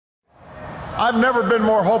I've never been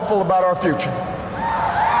more hopeful about our future.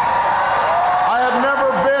 I have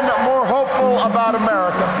never been more hopeful about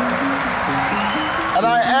America. And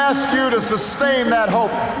I ask you to sustain that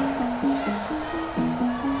hope.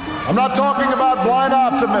 I'm not talking about blind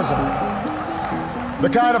optimism, the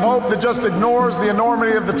kind of hope that just ignores the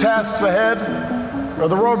enormity of the tasks ahead or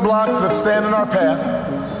the roadblocks that stand in our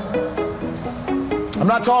path. I'm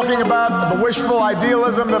not talking about the wishful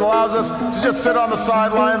idealism that allows us to just sit on the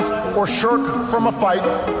sidelines or shirk from a fight.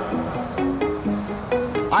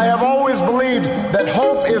 I have always believed that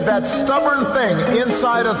hope is that stubborn thing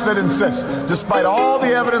inside us that insists, despite all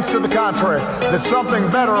the evidence to the contrary, that something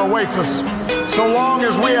better awaits us, so long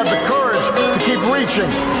as we have the courage to keep reaching,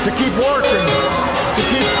 to keep working, to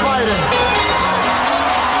keep fighting.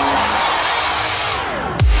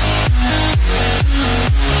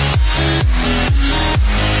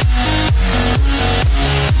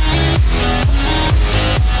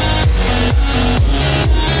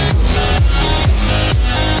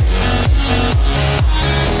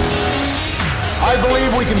 I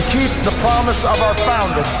believe we can keep the promise of our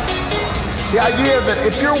founding. The idea that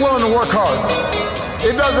if you're willing to work hard,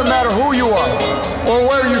 it doesn't matter who you are, or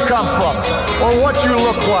where you come from, or what you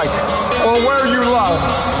look like, or where you love.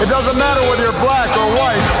 It doesn't matter whether you're black or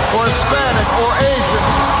white, or Hispanic, or Asian,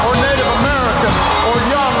 or Native American, or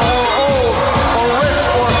young or old, or rich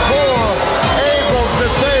or poor, able,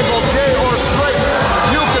 disabled, gay or straight.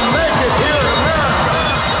 You can make it here in America.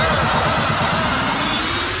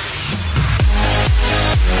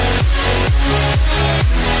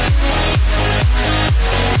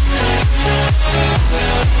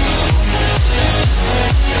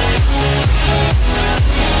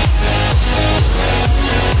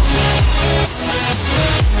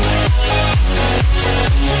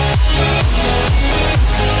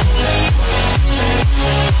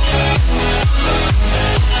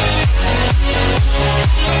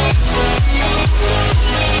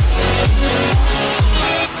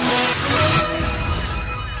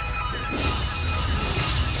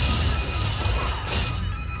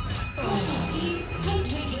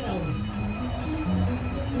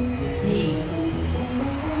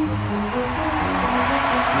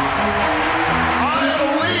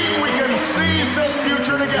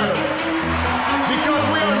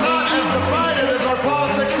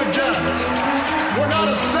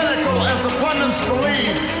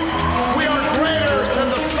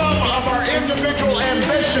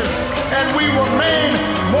 And we remain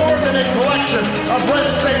more than a collection of red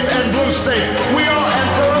states and blue states. We are